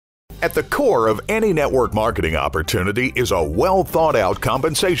At the core of any network marketing opportunity is a well-thought-out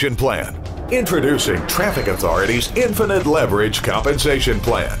compensation plan. Introducing Traffic Authority's Infinite Leverage Compensation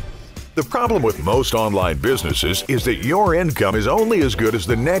Plan. The problem with most online businesses is that your income is only as good as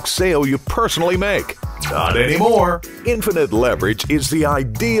the next sale you personally make. Not anymore. Infinite Leverage is the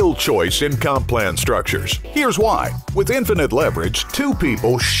ideal choice in comp plan structures. Here's why. With Infinite Leverage, two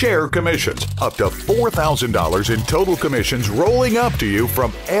people share commissions, up to $4,000 in total commissions rolling up to you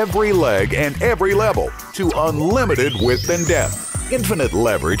from every leg and every level to unlimited width and depth. Infinite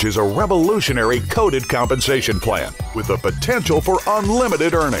Leverage is a revolutionary coded compensation plan with the potential for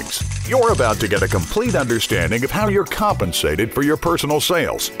unlimited earnings. You're about to get a complete understanding of how you're compensated for your personal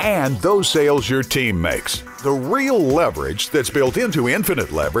sales and those sales your team makes. The real leverage that's built into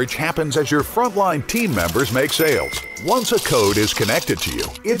Infinite Leverage happens as your frontline team members make sales. Once a code is connected to you,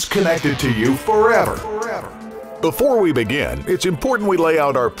 it's connected to you forever. Before we begin, it's important we lay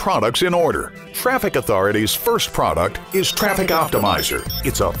out our products in order. Traffic Authority's first product is Traffic Optimizer.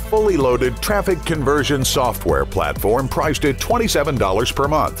 It's a fully loaded traffic conversion software platform priced at $27 per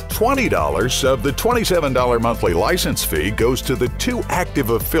month. $20 of the $27 monthly license fee goes to the two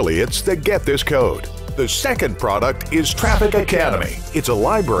active affiliates that get this code. The second product is Traffic Academy. It's a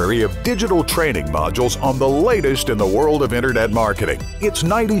library of digital training modules on the latest in the world of internet marketing. It's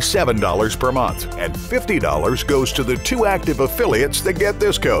 $97 per month, and $50 goes to the two active affiliates that get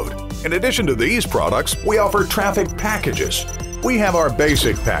this code. In addition to these products, we offer traffic packages. We have our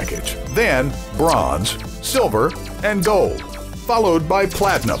basic package, then bronze, silver, and gold, followed by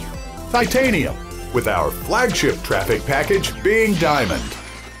platinum, titanium, with our flagship traffic package being diamond.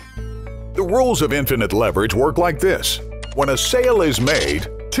 The rules of Infinite Leverage work like this. When a sale is made,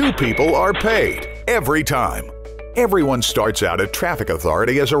 two people are paid every time. Everyone starts out at Traffic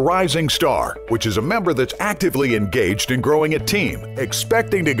Authority as a rising star, which is a member that's actively engaged in growing a team,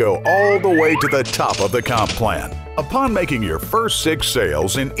 expecting to go all the way to the top of the comp plan. Upon making your first 6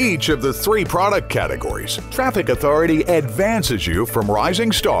 sales in each of the 3 product categories, Traffic Authority advances you from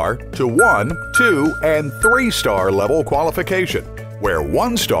rising star to 1, 2, and 3-star level qualification, where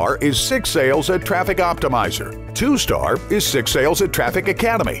 1 star is 6 sales at Traffic Optimizer, 2 star is 6 sales at Traffic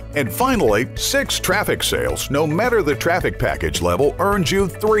Academy, and finally, 6 traffic sales, no matter the traffic package level, earns you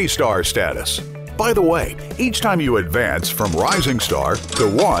 3-star status. By the way, each time you advance from rising star to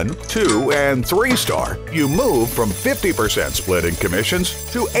 1, 2, and 3-star, you move from 50% split in commissions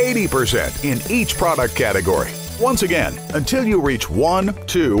to 80% in each product category. Once again, until you reach 1,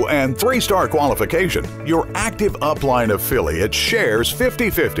 2, and 3-star qualification, your active upline affiliate shares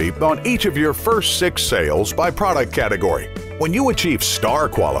 50-50 on each of your first 6 sales by product category. When you achieve star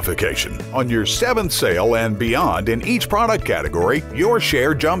qualification on your 7th sale and beyond in each product category, your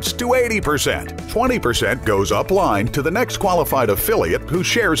share jumps to 80%. 20% goes upline to the next qualified affiliate who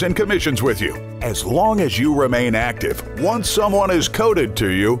shares in commissions with you. As long as you remain active, once someone is coded to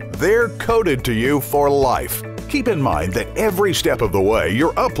you, they're coded to you for life. Keep in mind that every step of the way,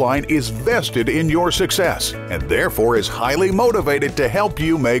 your upline is vested in your success and therefore is highly motivated to help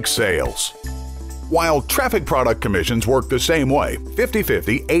you make sales. While traffic product commissions work the same way,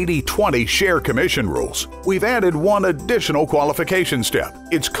 50-50, 80-20 share commission rules, we've added one additional qualification step.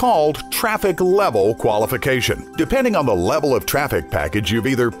 It's called traffic level qualification. Depending on the level of traffic package you've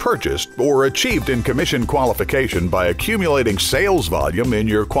either purchased or achieved in commission qualification by accumulating sales volume in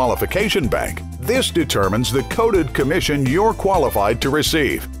your qualification bank, this determines the coded commission you're qualified to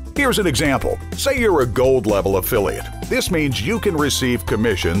receive. Here's an example. Say you're a gold level affiliate. This means you can receive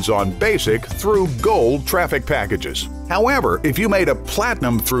commissions on basic through gold traffic packages. However, if you made a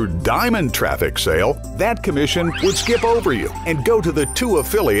platinum through diamond traffic sale, that commission would skip over you and go to the 2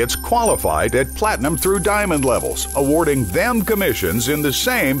 affiliates qualified at platinum through diamond levels, awarding them commissions in the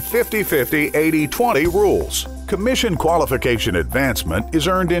same 50-50, 80-20 rules. Commission qualification advancement is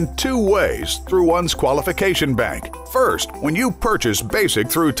earned in 2 ways through one's qualification bank. First, when you purchase basic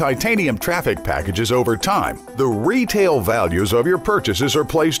through titanium traffic packages over time, the retail values of your purchases are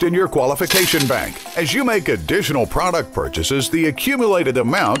placed in your qualification bank. As you make additional product purchases, the accumulated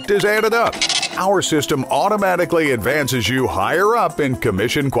amount is added up. Our system automatically advances you higher up in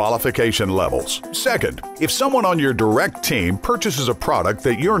commission qualification levels. Second, if someone on your direct team purchases a product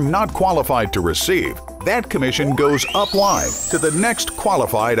that you're not qualified to receive, that commission goes upline to the next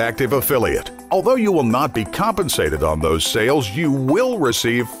qualified active affiliate. Although you will not be compensated on those sales, you will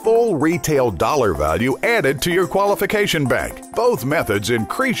receive full retail dollar value added to your qualification bank. Both methods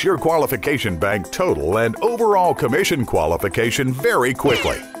increase your qualification bank total and overall commission qualification very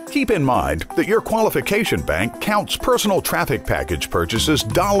quickly. Keep in mind that your qualification bank counts personal traffic package purchases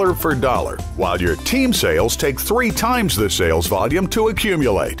dollar for dollar, while your team sales take 3 times the sales volume to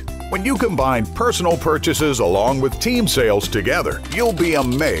accumulate. When you combine personal purchases along with team sales together, you'll be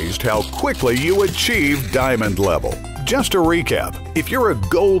amazed how quickly you achieve diamond level. Just to recap, if you're a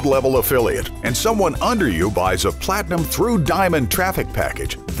gold level affiliate and someone under you buys a platinum through diamond traffic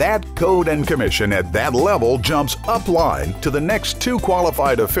package, that code and commission at that level jumps upline to the next 2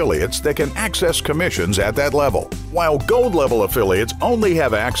 qualified affiliates that can access commissions at that level. While gold level affiliates only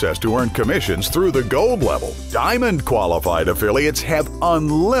have access to earn commissions through the gold level, diamond qualified affiliates have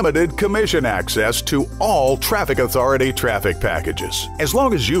unlimited commission access to all Traffic Authority traffic packages. As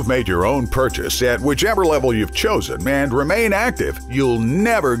long as you've made your own purchase at whichever level you've chosen and remain active, you'll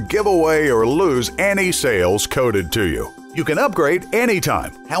never give away or lose any sales coded to you. You can upgrade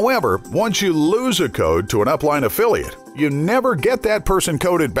anytime. However, once you lose a code to an upline affiliate, you never get that person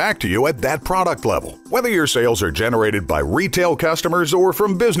coded back to you at that product level. Whether your sales are generated by retail customers or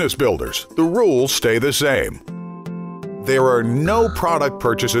from business builders, the rules stay the same. There are no product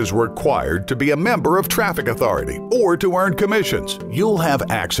purchases required to be a member of Traffic Authority or to earn commissions. You'll have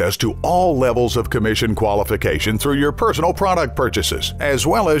access to all levels of commission qualification through your personal product purchases, as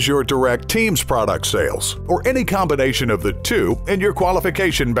well as your direct team's product sales, or any combination of the two in your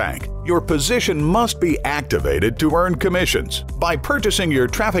qualification bank. Your position must be activated to earn commissions. By purchasing your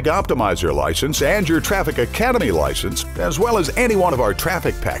Traffic Optimizer license and your Traffic Academy license, as well as any one of our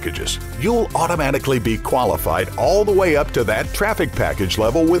traffic packages, you'll automatically be qualified all the way up to that traffic package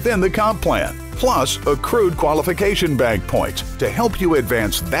level within the comp plan, plus accrued qualification bank points to help you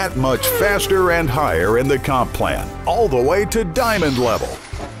advance that much faster and higher in the comp plan, all the way to diamond level.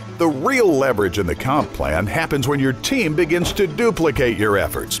 The real leverage in the comp plan happens when your team begins to duplicate your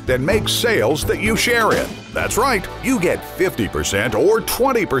efforts and make sales that you share in. That's right, you get 50% or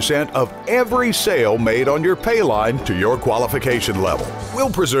 20% of every sale made on your pay line to your qualification level. We'll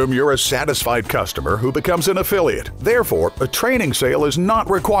presume you're a satisfied customer who becomes an affiliate. Therefore, a training sale is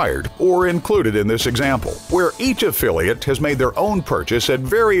not required or included in this example, where each affiliate has made their own purchase at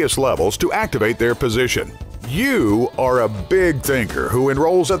various levels to activate their position. You are a big thinker who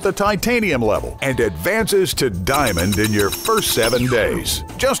enrolls at the titanium level and advances to diamond in your first 7 days.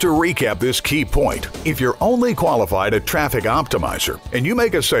 Just to recap this key point, if you're only qualified at Traffic Optimizer and you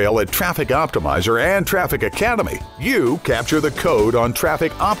make a sale at Traffic Optimizer and Traffic Academy, you capture the code on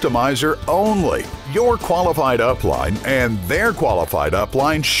Traffic Optimizer only. Your qualified upline and their qualified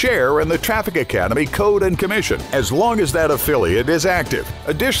upline share in the Traffic Academy code and commission as long as that affiliate is active.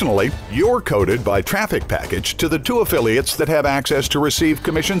 Additionally, you're coded by traffic package to the 2 affiliates that have access to receive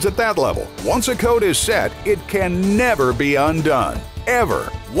commissions at that level. Once a code is set, it can never be undone. Ever.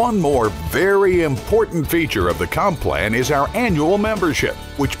 One more very important feature of the comp plan is our annual membership,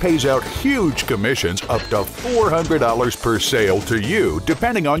 which pays out huge commissions up to $400 per sale to you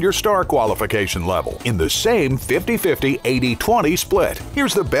depending on your star qualification level in the same 50-50, 80-20 split.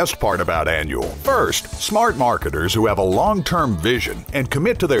 Here's the best part about annual. First, smart marketers who have a long-term vision and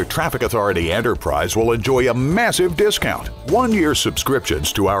commit to their Traffic Authority enterprise will enjoy a massive discount. 1-year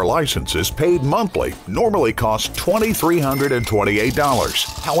subscriptions to our licenses paid monthly normally cost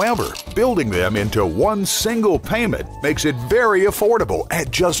 $2,328. However, building them into one single payment makes it very affordable at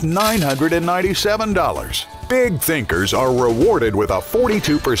just $997. Big thinkers are rewarded with a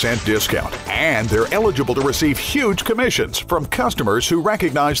 42% discount, and they're eligible to receive huge commissions from customers who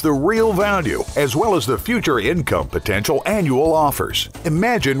recognize the real value as well as the future income potential annual offers.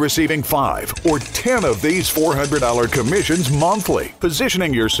 Imagine receiving 5 or 10 of these $400 commissions monthly.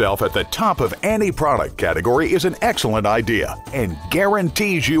 Positioning yourself at the top of any product category is an excellent idea and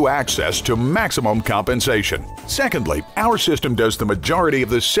guarantees you access to maximum compensation. Secondly, our system does the majority of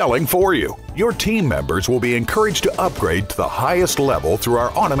the selling for you. Your team members will be encouraged to upgrade to the highest level through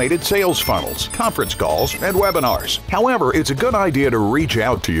our automated sales funnels, conference calls, and webinars. However, it's a good idea to reach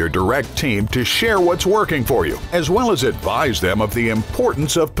out to your direct team to share what's working for you, as well as advise them of the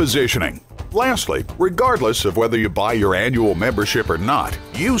importance of positioning. Lastly, regardless of whether you buy your annual membership or not,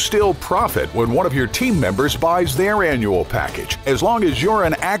 you still profit when one of your team members buys their annual package, as long as you're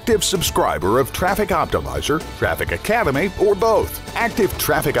an active subscriber of Traffic Optimizer, Traffic Academy, or both. Active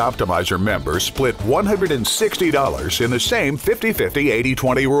Traffic Optimizer members split $160 in the same 50-50,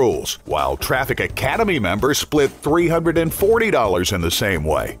 80-20 rules, while Traffic Academy members split $340 in the same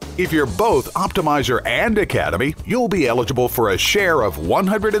way. If you're both Optimizer and Academy, you'll be eligible for a share of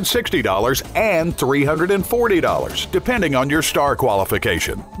 $160 and $340, depending on your star qualification.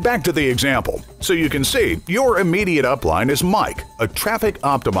 commission. Back to the example. So you can see, your immediate upline is Mike, a Traffic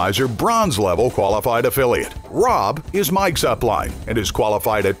Optimizer Bronze Level Qualified Affiliate. Rob is Mike's upline and is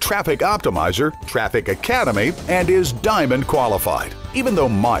qualified at Traffic Optimizer, Traffic Academy, and is Diamond Qualified. Even though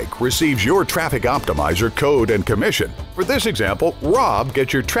Mike receives your Traffic Optimizer code and commission, for this example, Rob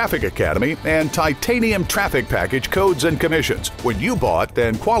gets your Traffic Academy and Titanium Traffic Package codes and commissions when you bought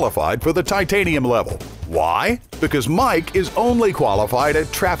and qualified for the Titanium level. Why? Because Mike is only qualified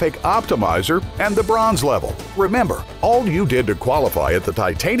at Traffic Optimizer and the Bronze level. Remember, all you did to qualify at the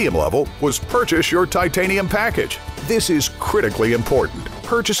Titanium level was purchase your Titanium package. This is critically important.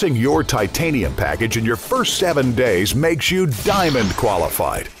 Purchasing your Titanium package in your first 7 days makes you Diamond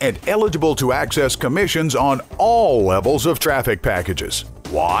Qualified and eligible to access commissions on all levels of traffic packages.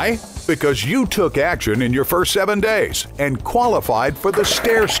 Why? Because you took action in your first 7 days and qualified for the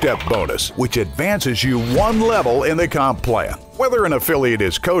stair-step bonus, which advances you 1 level in the comp plan. Whether an affiliate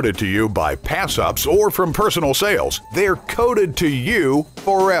is coded to you by pass-ups or from personal sales, they're coded to you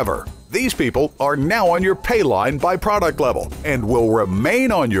forever. These people are now on your pay line by product level and will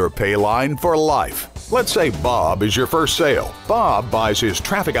remain on your pay line for life. Let's say Bob is your first sale. Bob buys his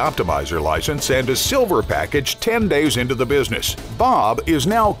Traffic Optimizer license and a silver package 10 days into the business. Bob is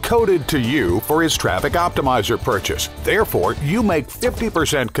now coded to you for his Traffic Optimizer purchase. Therefore, you make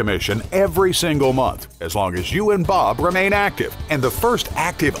 50% commission every single month, as long as you and Bob remain active. And the first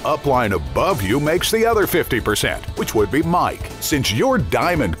active upline above you makes the other 50%, which would be Mike. Since you're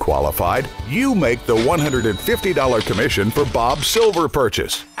Diamond Qualified, you make the $150 commission for Bob's silver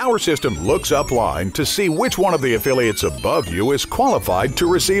purchase. Our system looks upline to see which one of the affiliates above you is qualified to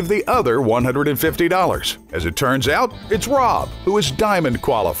receive the other $150. As it turns out, it's Rob, who is Diamond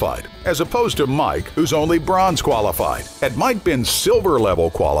Qualified, as opposed to Mike, who's only Bronze Qualified. Had Mike been Silver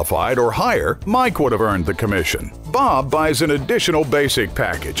Level Qualified or higher, Mike would have earned the commission. Bob buys an additional basic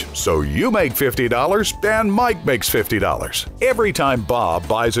package, so you make $50 and Mike makes $50. Every time Bob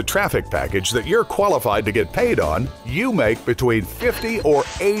buys a traffic package that you're qualified to get paid on, you make between 50 or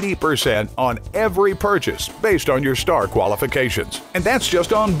 80% on every purchase based on your star qualifications. And that's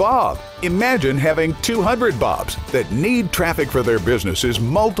just on Bob. Imagine having 200 Bobs that need traffic for their businesses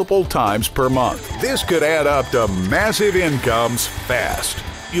multiple times per month. This could add up to massive incomes fast.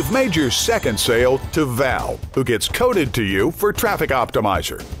 You've made your second sale to Val, who gets coded to you for Traffic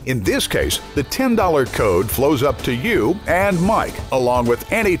Optimizer. In this case, the $10 code flows up to you and Mike, along with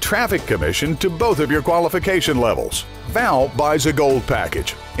any traffic commission to both of your qualification levels. Val buys a gold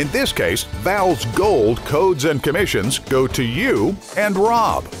package. In this case, Val's gold codes and commissions go to you and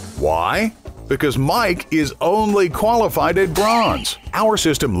Rob. Why? Because Mike is only qualified at Bronze. Our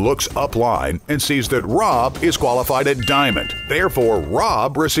system looks upline and sees that Rob is qualified at Diamond. Therefore,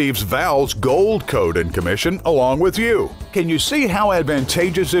 Rob receives Val's gold code and commission along with you. Can you see how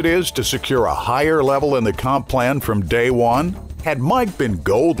advantageous it is to secure a higher level in the comp plan from day one? Had Mike been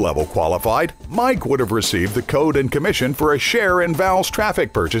gold level qualified, Mike would have received the code and commission for a share in Val's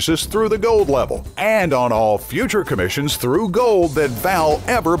traffic purchases through the gold level, and on all future commissions through gold that Val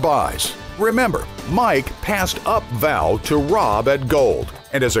ever buys. Remember, Mike passed up Val to Rob at gold,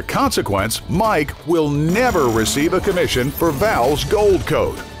 and as a consequence, Mike will never receive a commission for Val's gold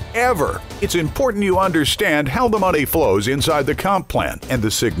code. Ever. It's important you understand how the money flows inside the comp plan and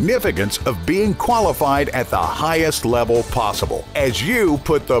the significance of being qualified at the highest level possible as you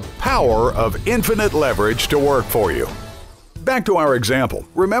put the power of infinite leverage to work for you. Back to our example.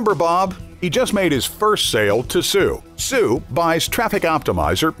 Remember Bob? He just made his first sale to Sue. Sue buys Traffic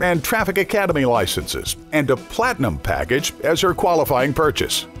Optimizer and Traffic Academy licenses and a Platinum package as her qualifying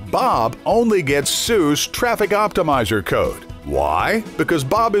purchase. Bob only gets Sue's Traffic Optimizer code. Why? Because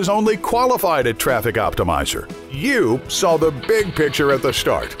Bob is only qualified at Traffic Optimizer. You saw the big picture at the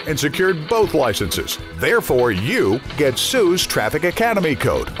start and secured both licenses. Therefore, you get Sue's Traffic Academy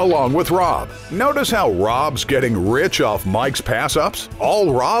code along with Rob. Notice how Rob's getting rich off Mike's pass-ups?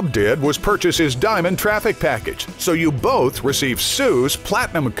 All Rob did was purchase his Diamond traffic package, so you both receive Sue's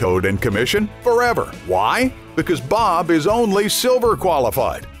Platinum code and commission forever. Why? Because Bob is only Silver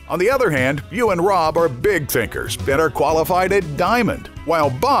qualified. On the other hand, you and Rob are big thinkers and are qualified at Diamond. While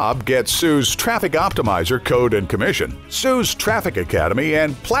Bob gets Sue's Traffic Optimizer code and commission, Sue's Traffic Academy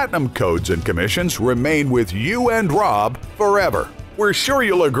and Platinum codes and commissions remain with you and Rob forever. We're sure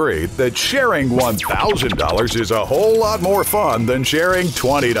you'll agree that sharing $1,000 is a whole lot more fun than sharing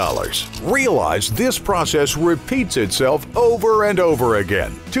 $20. Realize this process repeats itself over and over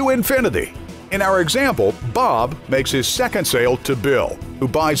again to infinity. In our example, Bob makes his second sale to Bill, who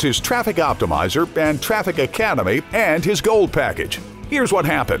buys his Traffic Optimizer and Traffic Academy and his Gold package. Here's what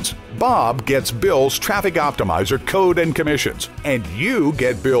happens. Bob gets Bill's Traffic Optimizer code and commissions, and you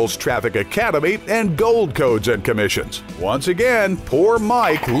get Bill's Traffic Academy and Gold codes and commissions. Once again, poor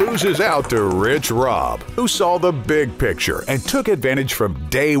Mike loses out to rich Rob, who saw the big picture and took advantage from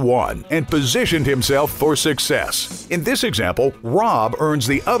day one and positioned himself for success. In this example, Rob earns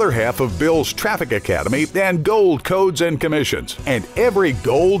the other half of Bill's Traffic Academy and Gold codes and commissions, and every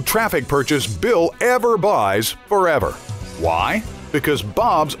Gold traffic purchase Bill ever buys forever. Why? Because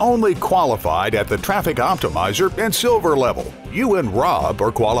Bob's only qualified at the Traffic Optimizer and Silver level. You and Rob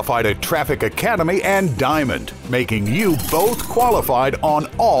are qualified at Traffic Academy and Diamond, making you both qualified on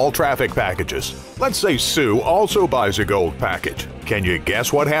all traffic packages. Let's say Sue also buys a Gold package. Can you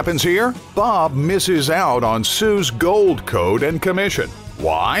guess what happens here? Bob misses out on Sue's Gold code and commission.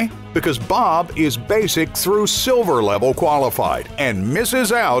 Why? Because Bob is Basic through Silver level qualified and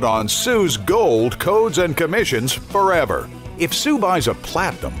misses out on Sue's Gold codes and commissions forever. If Sue buys a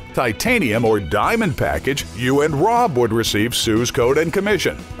Platinum, Titanium, or Diamond package, you and Rob would receive Sue's code and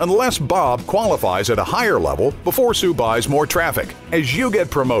commission, unless Bob qualifies at a higher level before Sue buys more traffic. As you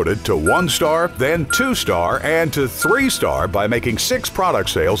get promoted to 1-star, then 2-star, and to 3-star by making 6 product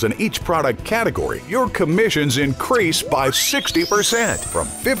sales in each product category, your commissions increase by 60%, from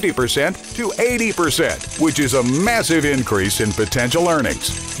 50% to 80%, which is a massive increase in potential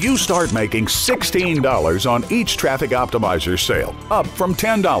earnings. You start making $16 on each Traffic Optimizer sale, up from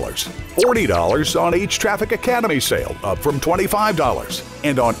 $10, $40 on each Traffic Academy sale, up from $25,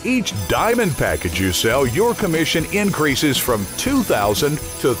 and on each Diamond package you sell, your commission increases from $2,000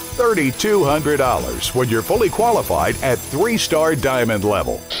 to $3,200 when you're fully qualified at 3-star Diamond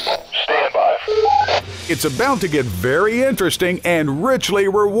level. Stand by. It's about to get very interesting and richly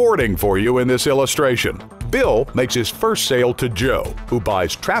rewarding for you in this illustration. Bill makes his first sale to Joe, who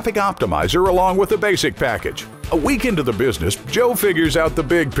buys Traffic Optimizer along with the Basic package. A week into the business, Joe figures out the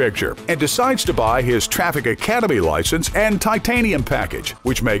big picture and decides to buy his Traffic Academy license and Titanium package,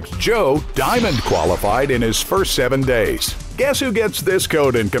 which makes Joe Diamond qualified in his first 7 days. Guess who gets this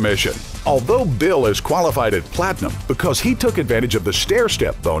code and commission? Although Bill is qualified at Platinum because he took advantage of the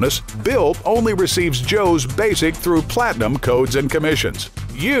stair-step bonus, Bill only receives Joe's Basic through Platinum codes and commissions.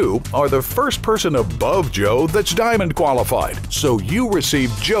 You are the first person above Joe that's Diamond qualified, so you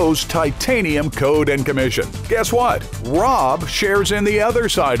receive Joe's Titanium code and commission. Guess what? Rob shares in the other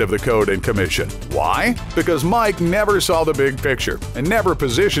side of the code and commission. Why? Because Mike never saw the big picture and never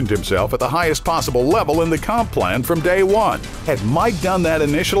positioned himself at the highest possible level in the comp plan from day one. Had Mike done that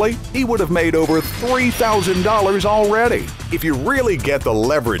initially, he would have made over $3,000 already. If you really get the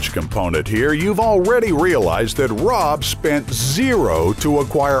leverage component here, you've already realized that Rob spent $0 to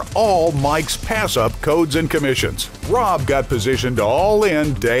acquire all Mike's pass-up codes and commissions. Rob got positioned all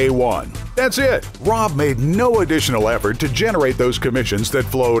in day one. That's it. Rob made no additional effort to generate those commissions that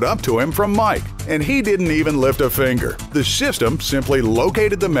flowed up to him from Mike, and he didn't even lift a finger. The system simply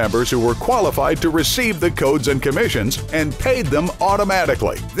located the members who were qualified to receive the codes and commissions and paid them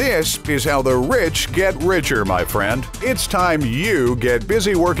automatically. This is how the rich get richer, my friend. It's time you get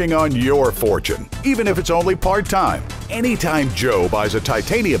busy working on your fortune, even if it's only part-time. Anytime Joe buys a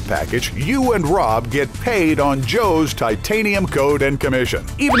Titanium package, you and Rob get paid on Joe's Titanium code and commission.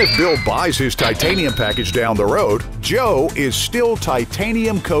 Even if Bill buys his Titanium package down the road, Joe is still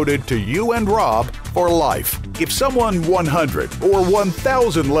Titanium coded to you and Rob for life. If someone 100 or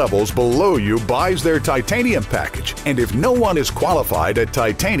 1,000 levels below you buys their Titanium package, and if no one is qualified at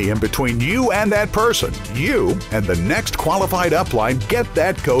Titanium between you and that person, you and the next qualified upline get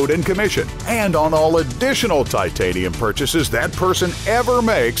that code and commission, and on all additional Titanium purchases that person ever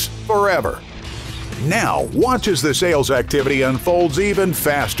makes forever. Now, watch as the sales activity unfolds even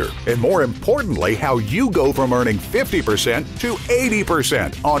faster, and more importantly, how you go from earning 50% to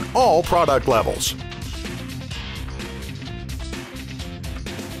 80% on all product levels.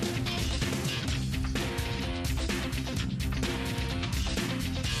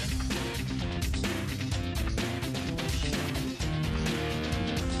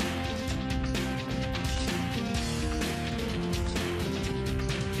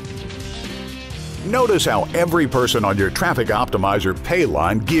 Notice how every person on your Traffic Optimizer pay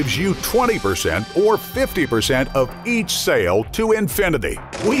line gives you 20% or 50% of each sale to infinity.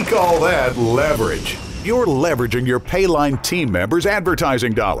 We call that leverage. You're leveraging your Payline team members'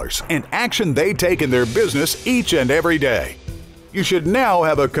 advertising dollars and action they take in their business each and every day. You should now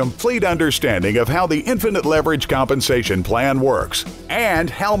have a complete understanding of how the Infinite Leverage Compensation Plan works and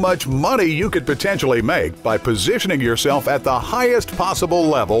how much money you could potentially make by positioning yourself at the highest possible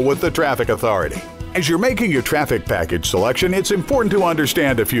level with the Traffic Authority. As you're making your traffic package selection, it's important to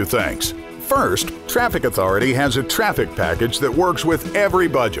understand a few things. First, Traffic Authority has a traffic package that works with every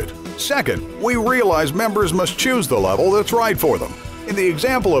budget. Second, we realize members must choose the level that's right for them. In the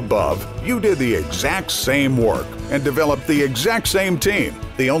example above, you did the exact same work and developed the exact same team.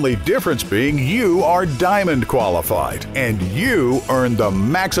 The only difference being you are Diamond qualified and you earn the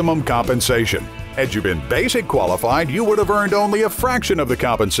maximum compensation. Had you been Basic qualified, you would have earned only a fraction of the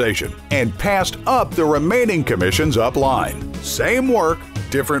compensation and passed up the remaining commissions upline. Same work,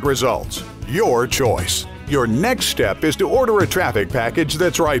 different results. Your choice. Your next step is to order a traffic package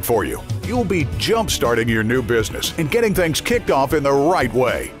that's right for you. You'll be jump-starting your new business and getting things kicked off in the right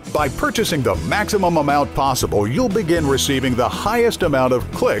way. By purchasing the maximum amount possible, you'll begin receiving the highest amount of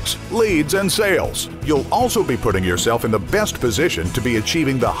clicks, leads, and sales. You'll also be putting yourself in the best position to be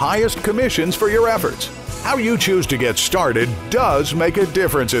achieving the highest commissions for your efforts. How you choose to get started does make a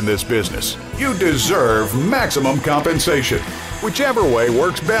difference in this business. You deserve maximum compensation. Whichever way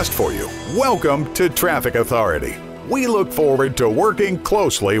works best for you. Welcome to Traffic Authority. We look forward to working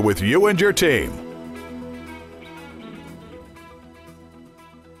closely with you and your team.